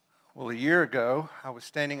Well, a year ago, I was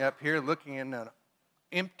standing up here looking in an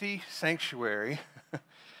empty sanctuary,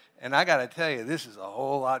 and I got to tell you, this is a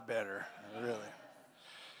whole lot better, really.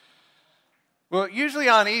 Well, usually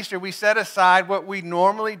on Easter, we set aside what we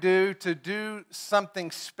normally do to do something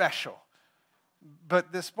special.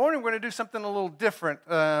 But this morning, we're going to do something a little different,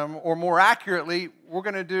 or more accurately, we're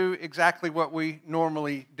going to do exactly what we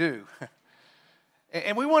normally do.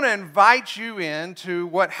 And we want to invite you into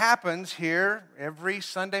what happens here every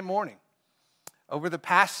Sunday morning. Over the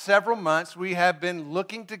past several months, we have been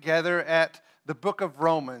looking together at the book of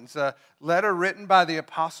Romans, a letter written by the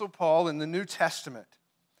Apostle Paul in the New Testament.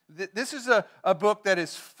 This is a book that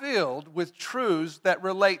is filled with truths that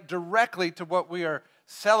relate directly to what we are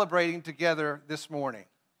celebrating together this morning.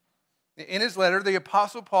 In his letter, the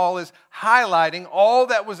Apostle Paul is highlighting all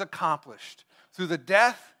that was accomplished through the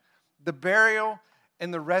death, the burial,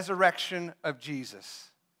 and the resurrection of Jesus.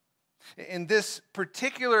 In this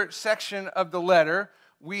particular section of the letter,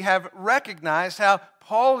 we have recognized how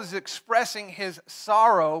Paul is expressing his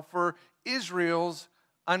sorrow for Israel's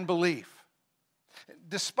unbelief.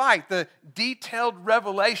 Despite the detailed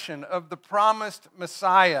revelation of the promised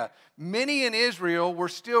Messiah, many in Israel were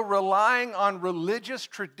still relying on religious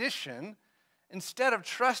tradition instead of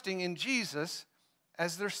trusting in Jesus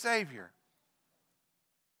as their Savior.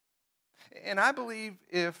 And I believe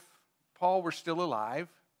if Paul were still alive,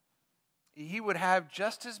 he would have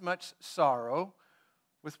just as much sorrow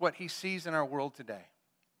with what he sees in our world today.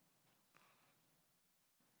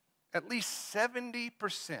 At least 70%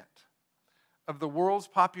 of the world's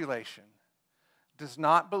population does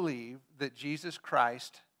not believe that Jesus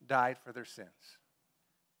Christ died for their sins.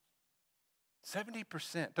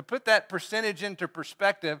 70%. To put that percentage into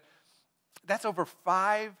perspective, that's over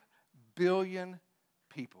 5 billion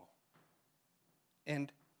people.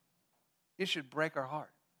 And it should break our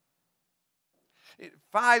heart.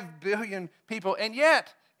 5 billion people, and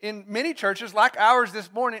yet, in many churches like ours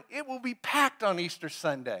this morning, it will be packed on Easter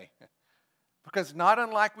Sunday. Because not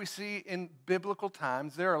unlike we see in biblical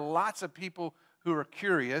times, there are lots of people who are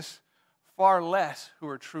curious, far less who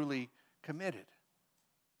are truly committed.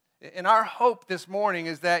 And our hope this morning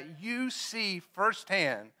is that you see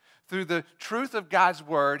firsthand, through the truth of God's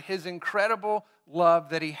Word, His incredible love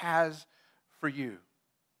that He has for you.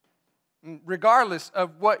 Regardless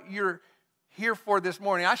of what you're here for this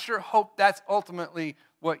morning, I sure hope that's ultimately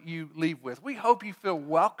what you leave with. We hope you feel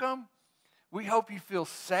welcome. We hope you feel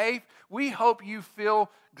safe. We hope you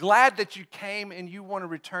feel glad that you came and you want to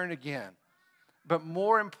return again. But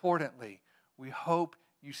more importantly, we hope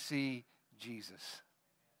you see Jesus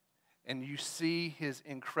and you see His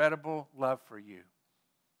incredible love for you.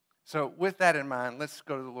 So with that in mind, let's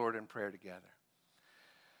go to the Lord in prayer together.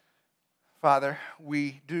 Father,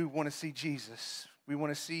 we do want to see Jesus. We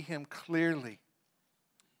want to see Him clearly.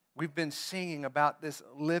 We've been singing about this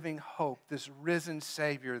living hope, this risen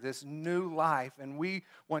Savior, this new life, and we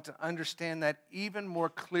want to understand that even more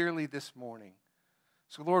clearly this morning.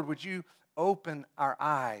 So, Lord, would you open our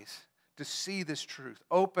eyes to see this truth,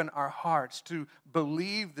 open our hearts to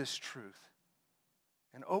believe this truth,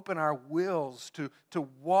 and open our wills to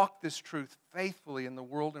walk this truth faithfully in the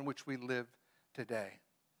world in which we live today.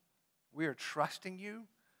 We are trusting you,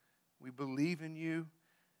 we believe in you,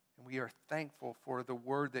 and we are thankful for the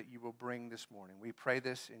word that you will bring this morning. We pray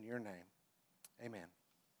this in your name. Amen.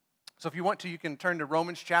 So if you want to, you can turn to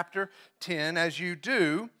Romans chapter 10. As you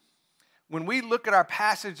do, when we look at our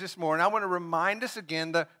passage this morning, I want to remind us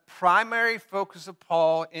again the primary focus of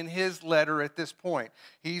Paul in his letter at this point.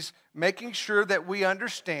 He's making sure that we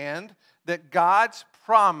understand that God's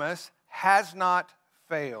promise has not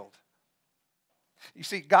failed. You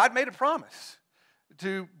see, God made a promise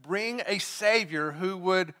to bring a Savior who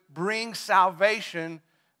would bring salvation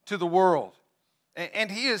to the world.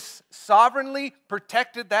 And He has sovereignly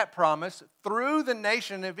protected that promise through the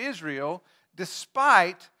nation of Israel,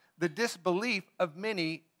 despite the disbelief of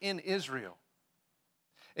many in Israel.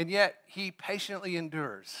 And yet He patiently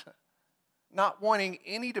endures, not wanting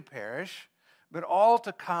any to perish, but all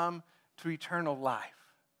to come to eternal life.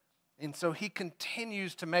 And so He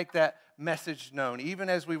continues to make that message known, even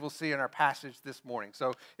as we will see in our passage this morning.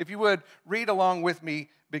 So if you would, read along with me,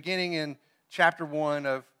 beginning in chapter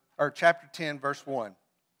 10, verse 1.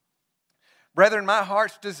 Brethren, my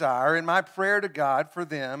heart's desire and my prayer to God for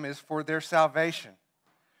them is for their salvation.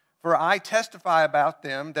 For I testify about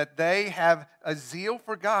them that they have a zeal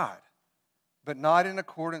for God, but not in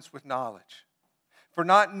accordance with knowledge. For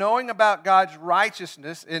not knowing about God's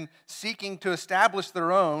righteousness and seeking to establish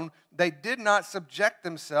their own, they did not subject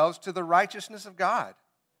themselves to the righteousness of God.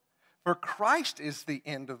 For Christ is the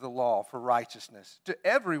end of the law for righteousness to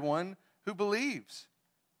everyone who believes.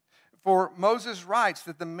 For Moses writes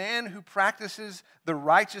that the man who practices the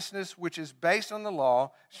righteousness which is based on the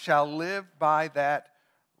law shall live by that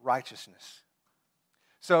righteousness.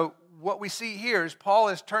 So what we see here is Paul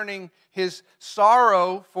is turning his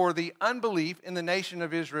sorrow for the unbelief in the nation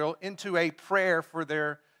of Israel into a prayer for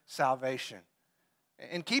their salvation.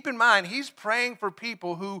 And keep in mind, he's praying for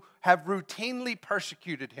people who have routinely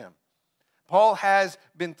persecuted him. Paul has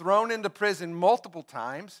been thrown into prison multiple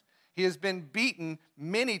times. He has been beaten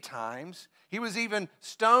many times. He was even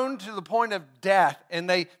stoned to the point of death, and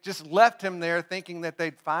they just left him there thinking that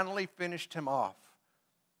they'd finally finished him off.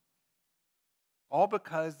 All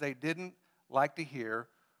because they didn't like to hear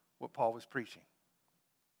what Paul was preaching.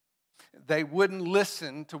 They wouldn't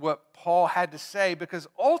listen to what Paul had to say because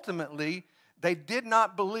ultimately they did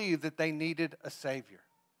not believe that they needed a Savior.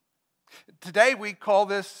 Today we call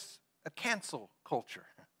this a cancel culture,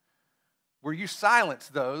 where you silence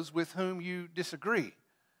those with whom you disagree.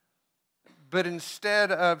 But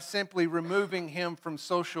instead of simply removing him from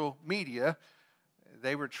social media,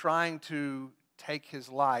 they were trying to take his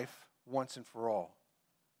life once and for all.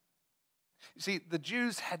 You see, the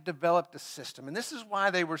Jews had developed a system, and this is why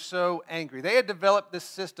they were so angry. They had developed this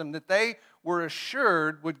system that they were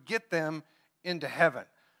assured would get them into heaven.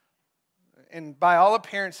 And by all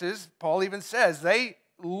appearances, Paul even says, they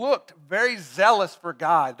looked very zealous for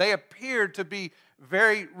God. They appeared to be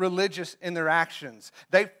very religious in their actions.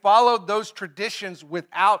 They followed those traditions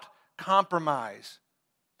without compromise.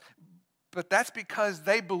 But that's because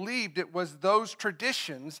they believed it was those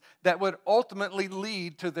traditions that would ultimately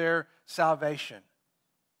lead to their salvation.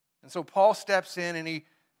 And so Paul steps in and he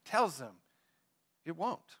tells them, it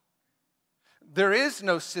won't. There is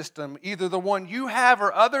no system, either the one you have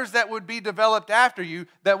or others that would be developed after you,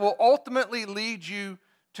 that will ultimately lead you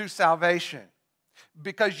to salvation.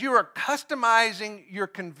 Because you are customizing your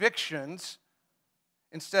convictions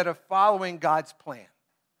instead of following God's plan.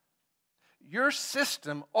 Your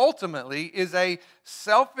system ultimately is a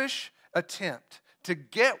selfish attempt to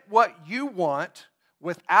get what you want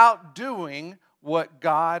without doing what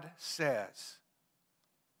God says.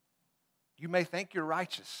 You may think you're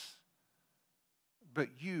righteous, but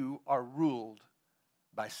you are ruled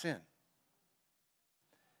by sin.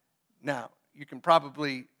 Now, you can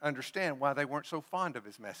probably understand why they weren't so fond of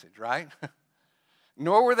his message, right?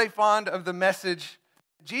 Nor were they fond of the message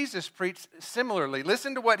Jesus preached similarly.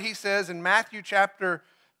 Listen to what he says in Matthew chapter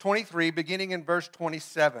 23, beginning in verse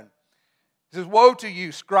 27. He says, "Woe to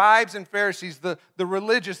you, scribes and Pharisees, the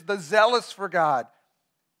religious, the zealous for God,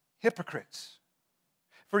 hypocrites!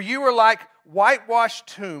 For you are like whitewashed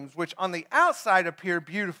tombs, which on the outside appear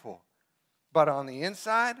beautiful, but on the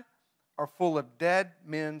inside are full of dead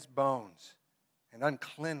men's bones and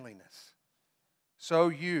uncleanliness. So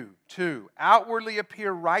you, too, outwardly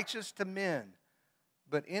appear righteous to men,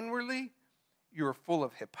 but inwardly you are full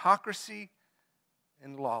of hypocrisy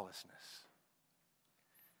and lawlessness."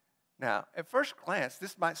 Now, at first glance,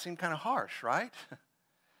 this might seem kind of harsh, right?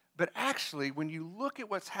 But actually, when you look at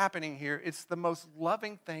what's happening here, it's the most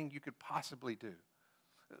loving thing you could possibly do.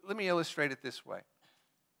 Let me illustrate it this way.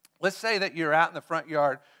 Let's say that you're out in the front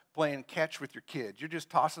yard playing catch with your kids. You're just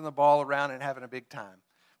tossing the ball around and having a big time.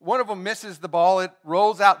 One of them misses the ball. It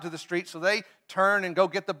rolls out to the street, so they turn and go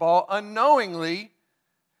get the ball unknowingly,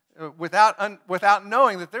 without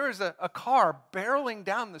knowing that there is a car barreling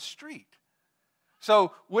down the street.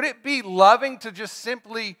 So would it be loving to just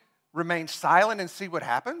simply remain silent and see what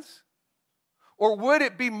happens? Or would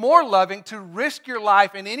it be more loving to risk your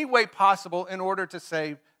life in any way possible in order to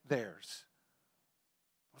save theirs?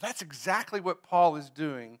 Well, that's exactly what Paul is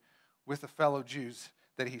doing with the fellow Jews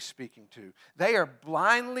that he's speaking to. They are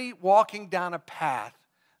blindly walking down a path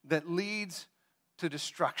that leads to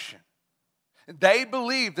destruction. They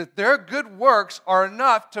believe that their good works are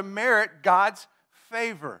enough to merit God's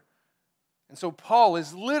favor. And so Paul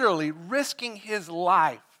is literally risking his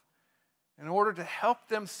life in order to help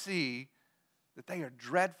them see that they are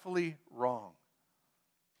dreadfully wrong.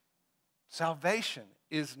 Salvation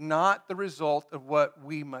is not the result of what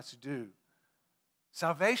we must do.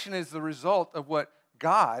 Salvation is the result of what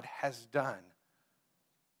God has done.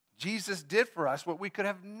 Jesus did for us what we could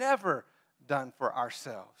have never done for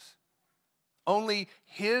ourselves. Only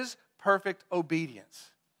his perfect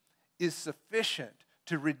obedience is sufficient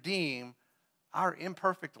to redeem our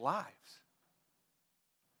imperfect lives.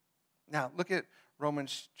 Now, look at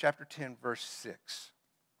Romans chapter 10, verse 6.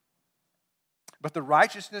 "But the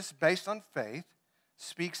righteousness based on faith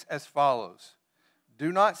speaks as follows.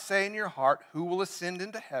 Do not say in your heart, who will ascend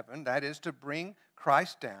into heaven, that is to bring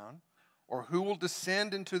Christ down, or who will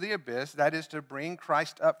descend into the abyss, that is to bring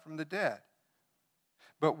Christ up from the dead.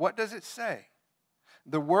 But what does it say?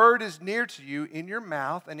 The word is near to you in your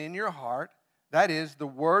mouth and in your heart. That is the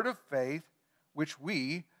word of faith which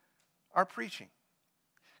we are preaching.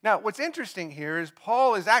 Now, what's interesting here is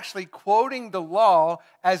Paul is actually quoting the law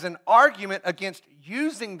as an argument against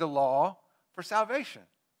using the law for salvation.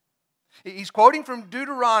 He's quoting from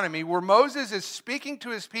Deuteronomy, where Moses is speaking to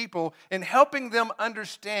his people and helping them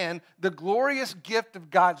understand the glorious gift of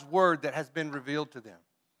God's word that has been revealed to them.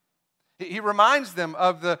 He reminds them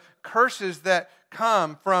of the curses that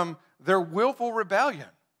come from their willful rebellion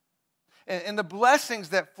and the blessings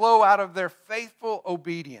that flow out of their faithful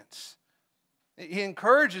obedience. He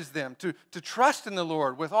encourages them to trust in the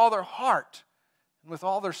Lord with all their heart and with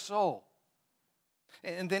all their soul.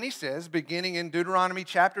 And then he says, beginning in Deuteronomy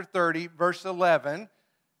chapter 30, verse 11,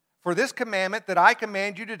 "For this commandment that I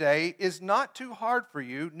command you today is not too hard for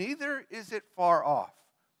you, neither is it far off.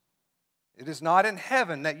 It is not in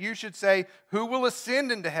heaven that you should say, 'Who will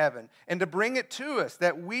ascend into heaven?' and to bring it to us,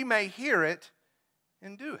 that we may hear it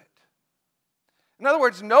and do it." In other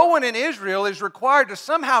words, no one in Israel is required to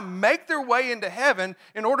somehow make their way into heaven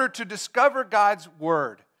in order to discover God's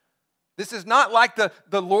word. This is not like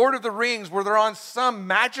the Lord of the Rings, where they're on some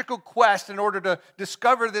magical quest in order to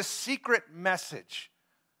discover this secret message.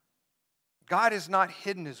 God has not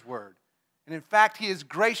hidden his word. And in fact, he has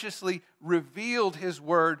graciously revealed his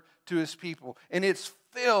word to his people. And it's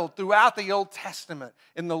filled throughout the Old Testament,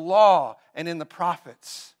 in the law and in the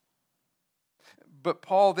prophets. But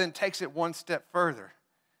Paul then takes it one step further.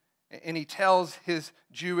 And he tells his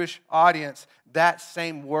Jewish audience that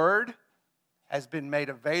same word has been made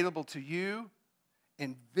available to you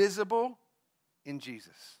and visible in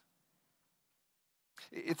Jesus.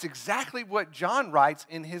 It's exactly what John writes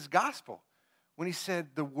in his gospel when he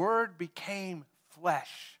said, "The word became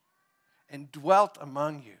flesh and dwelt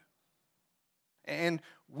among you. And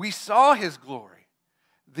we saw his glory,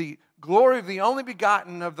 the glory of the only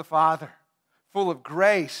begotten of the Father, full of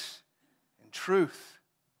grace and truth."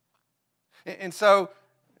 And so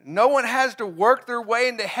no one has to work their way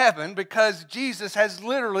into heaven, because Jesus has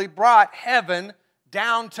literally brought heaven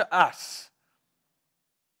down to us.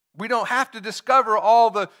 We don't have to discover all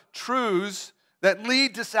the truths that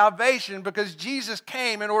lead to salvation, because Jesus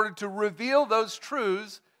came in order to reveal those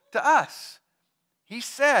truths to us. He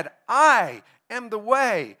said, "I am the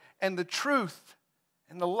way and the truth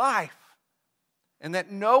and the life, and that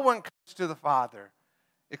no one comes to the Father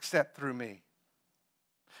except through me."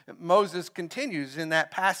 Moses continues in that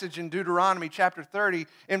passage in Deuteronomy chapter 30.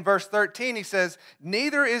 In verse 13, he says,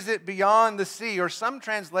 "Neither is it beyond the sea," or some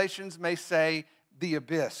translations may say the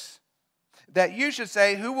abyss, "that you should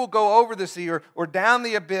say, 'Who will go over the sea or down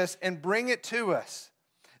the abyss and bring it to us,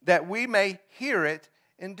 that we may hear it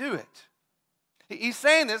and do it?'" He's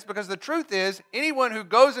saying this because the truth is, anyone who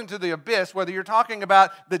goes into the abyss, whether you're talking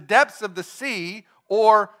about the depths of the sea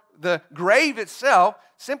or the grave itself,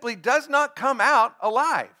 simply does not come out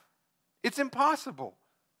alive. It's impossible.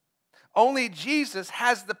 Only Jesus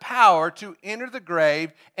has the power to enter the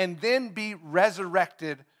grave and then be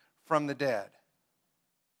resurrected from the dead.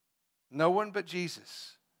 No one but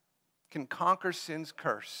Jesus can conquer sin's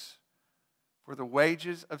curse, for the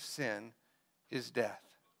wages of sin is death.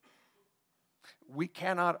 We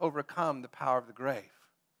cannot overcome the power of the grave.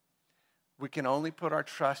 We can only put our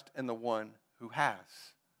trust in the one who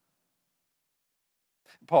has.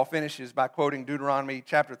 Paul finishes by quoting Deuteronomy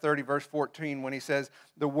chapter 30, verse 14, when he says,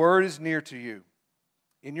 "The word is near to you,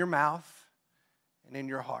 in your mouth and in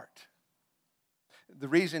your heart." The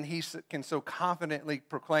reason he can so confidently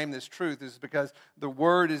proclaim this truth is because the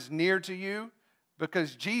word is near to you,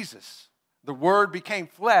 because Jesus, the word became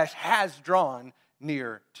flesh, has drawn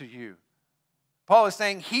near to you. Paul is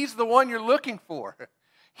saying he's the one you're looking for.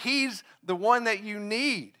 He's the one that you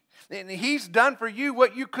need. And he's done for you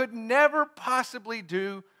what you could never possibly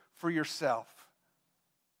do for yourself.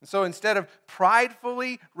 And so instead of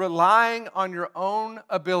pridefully relying on your own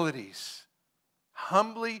abilities,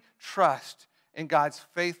 humbly trust in God's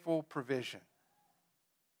faithful provision.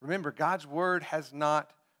 Remember, God's word has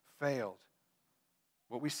not failed.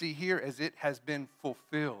 What we see here is it has been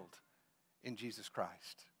fulfilled in Jesus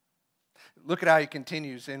Christ. Look at how he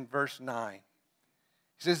continues in verse 9.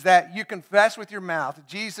 He says that you confess with your mouth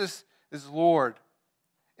Jesus is Lord,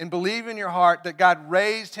 and believe in your heart that God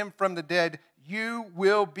raised him from the dead, you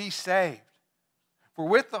will be saved. For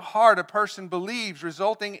with the heart a person believes,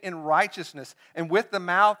 resulting in righteousness, and with the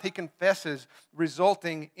mouth he confesses,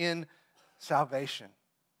 resulting in salvation.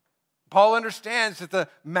 Paul understands that the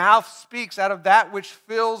mouth speaks out of that which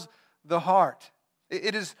fills the heart.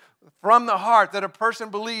 It is from the heart that a person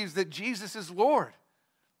believes that Jesus is Lord,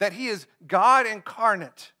 that he is God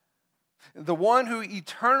incarnate, the one who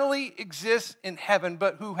eternally exists in heaven,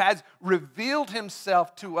 but who has revealed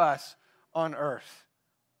himself to us on earth.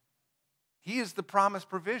 He is the promised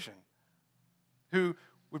provision who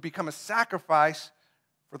would become a sacrifice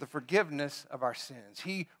for the forgiveness of our sins.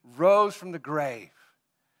 He rose from the grave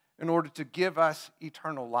in order to give us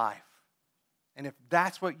eternal life. And if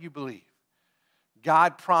that's what you believe,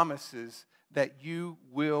 God promises that you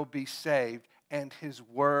will be saved, and his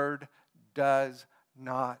word does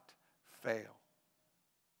not fail.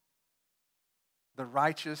 The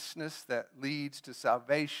righteousness that leads to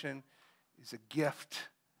salvation is a gift,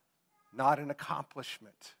 not an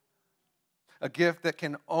accomplishment. A gift that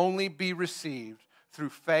can only be received through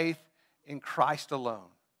faith in Christ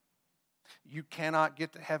alone. You cannot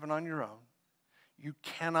get to heaven on your own. You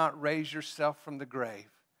cannot raise yourself from the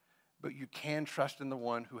grave, but you can trust in the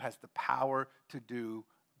one who has the power to do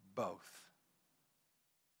both.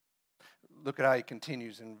 Look at how he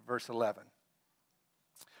continues in verse 11.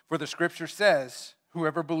 For the scripture says,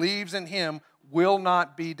 whoever believes in him will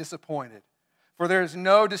not be disappointed. For there is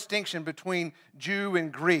no distinction between Jew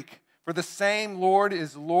and Greek, for the same Lord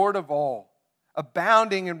is Lord of all,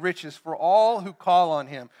 abounding in riches for all who call on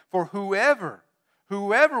him. For whoever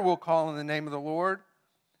will call on the name of the Lord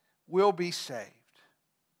will be saved.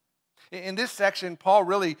 In this section, Paul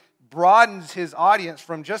really broadens his audience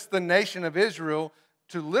from just the nation of Israel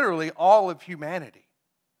to literally all of humanity.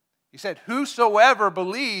 He said, whosoever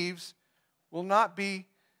believes will not be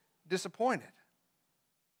disappointed.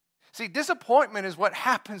 See, disappointment is what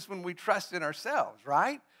happens when we trust in ourselves,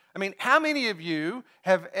 right? I mean, how many of you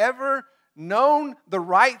have ever known the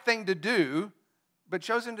right thing to do, but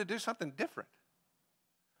chosen to do something different?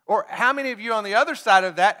 Or how many of you on the other side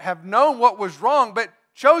of that have known what was wrong, but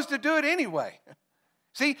chose to do it anyway?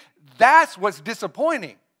 See, that's what's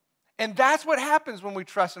disappointing. And that's what happens when we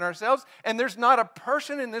trust in ourselves. And there's not a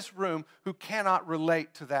person in this room who cannot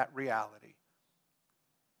relate to that reality.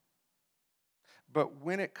 But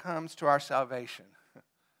when it comes to our salvation,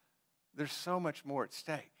 there's so much more at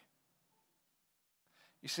stake.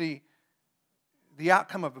 You see, the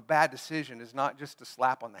outcome of a bad decision is not just a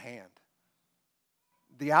slap on the hand.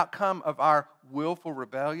 The outcome of our willful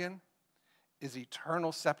rebellion is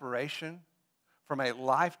eternal separation from a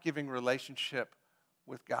life-giving relationship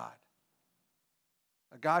with God.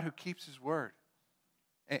 A God who keeps his word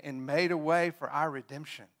and made a way for our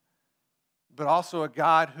redemption, but also a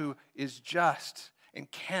God who is just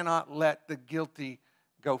and cannot let the guilty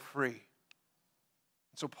go free.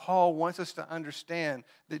 So Paul wants us to understand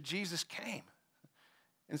that Jesus came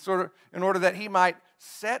in order that he might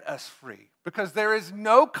set us free, because there is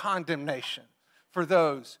no condemnation for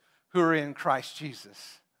those who are in Christ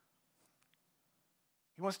Jesus.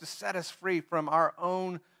 He wants to set us free from our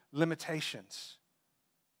own limitations.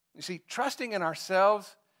 You see, trusting in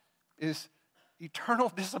ourselves is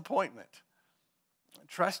eternal disappointment.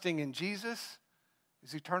 Trusting in Jesus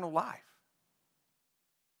is eternal life.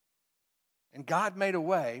 And God made a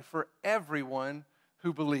way for everyone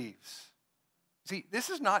who believes. See, this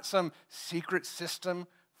is not some secret system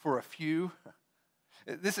for a few.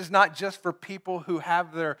 This is not just for people who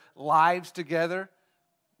have their lives together.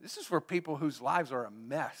 This is for people whose lives are a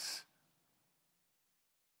mess.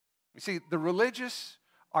 You see, the religious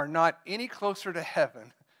are not any closer to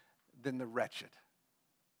heaven than the wretched.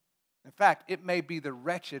 In fact, it may be the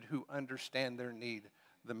wretched who understand their need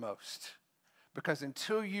the most. Because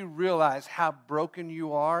until you realize how broken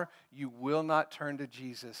you are, you will not turn to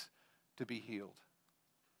Jesus to be healed.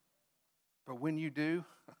 But when you do,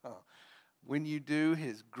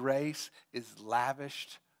 his grace is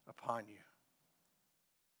lavished upon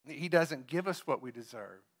you. He doesn't give us what we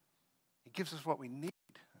deserve. He gives us what we need.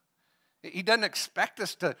 He doesn't expect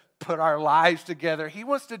us to put our lives together. He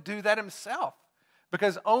wants to do that himself,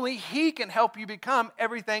 because only he can help you become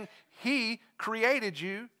everything he created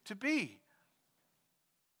you to be.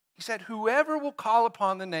 He said, whoever will call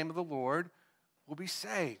upon the name of the Lord will be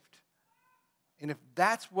saved. And if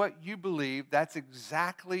that's what you believe, that's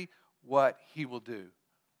exactly what he will do.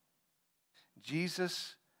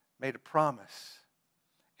 Jesus made a promise,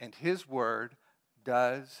 and his word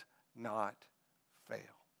does not fail.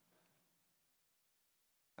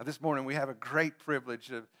 Now, this morning we have a great privilege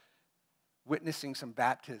of witnessing some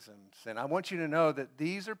baptisms, and I want you to know that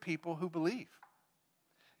these are people who believe.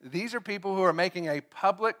 These are people who are making a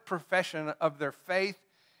public profession of their faith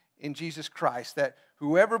in Jesus Christ, that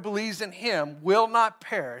whoever believes in him will not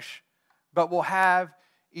perish, but will have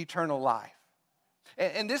eternal life.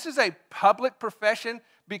 And this is a public profession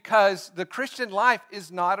because the Christian life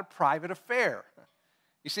is not a private affair.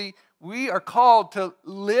 You see, we are called to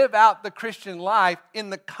live out the Christian life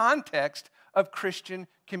in the context of Christian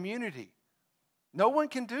community. No one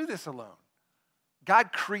can do this alone.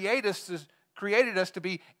 God created us to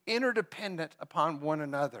be interdependent upon one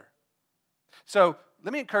another. So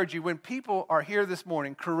let me encourage you, when people are here this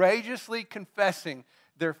morning courageously confessing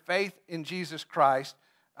their faith in Jesus Christ,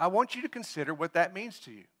 I want you to consider what that means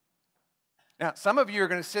to you. Now, some of you are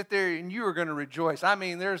going to sit there and you are going to rejoice. I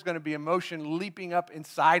mean, there's going to be emotion leaping up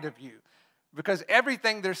inside of you because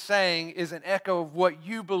everything they're saying is an echo of what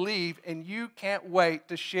you believe, and you can't wait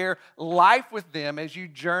to share life with them as you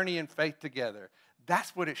journey in faith together.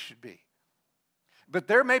 That's what it should be. But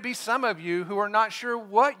there may be some of you who are not sure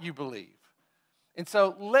what you believe. And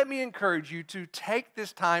so let me encourage you to take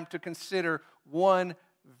this time to consider one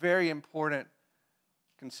very important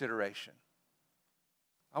consideration.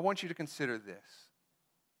 I want you to consider this.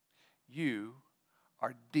 You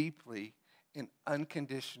are deeply and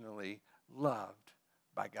unconditionally loved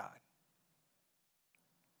by God.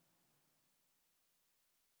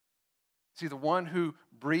 See, the one who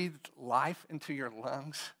breathed life into your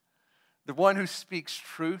lungs, the one who speaks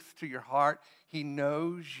truth to your heart, he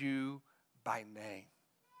knows you by name.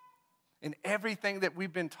 And everything that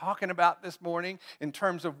we've been talking about this morning in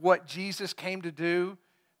terms of what Jesus came to do,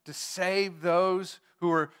 to save those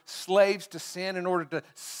who are slaves to sin in order to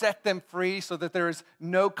set them free so that there is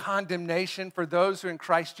no condemnation for those who are in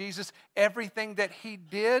Christ Jesus. Everything that he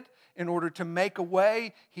did in order to make a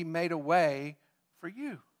way, he made a way for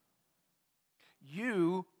you.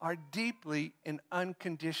 You are deeply and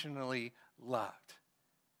unconditionally loved.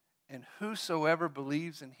 And whosoever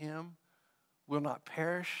believes in him will not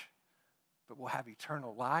perish, but will have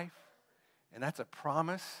eternal life. And that's a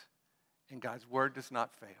promise, and God's word does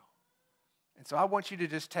not fail. And so I want you to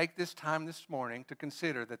just take this time this morning to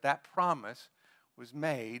consider that that promise was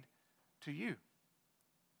made to you.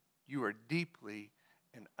 You are deeply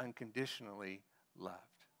and unconditionally loved.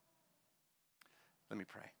 Let me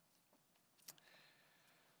pray.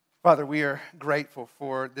 Father, we are grateful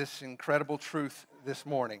for this incredible truth this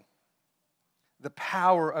morning. The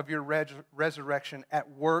power of your resurrection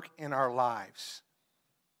at work in our lives.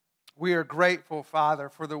 We are grateful, Father,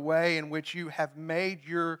 for the way in which you have made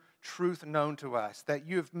your truth known to us, that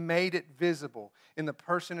you have made it visible in the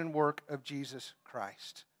person and work of Jesus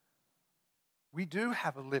Christ. We do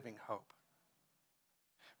have a living hope.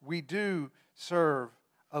 We do serve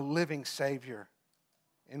a living Savior,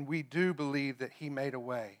 and we do believe that he made a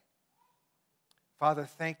way. Father,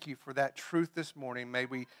 thank you for that truth this morning. May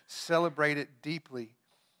we celebrate it deeply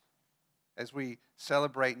as we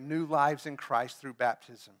celebrate new lives in Christ through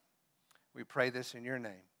baptism. We pray this in your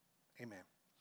name. Amen.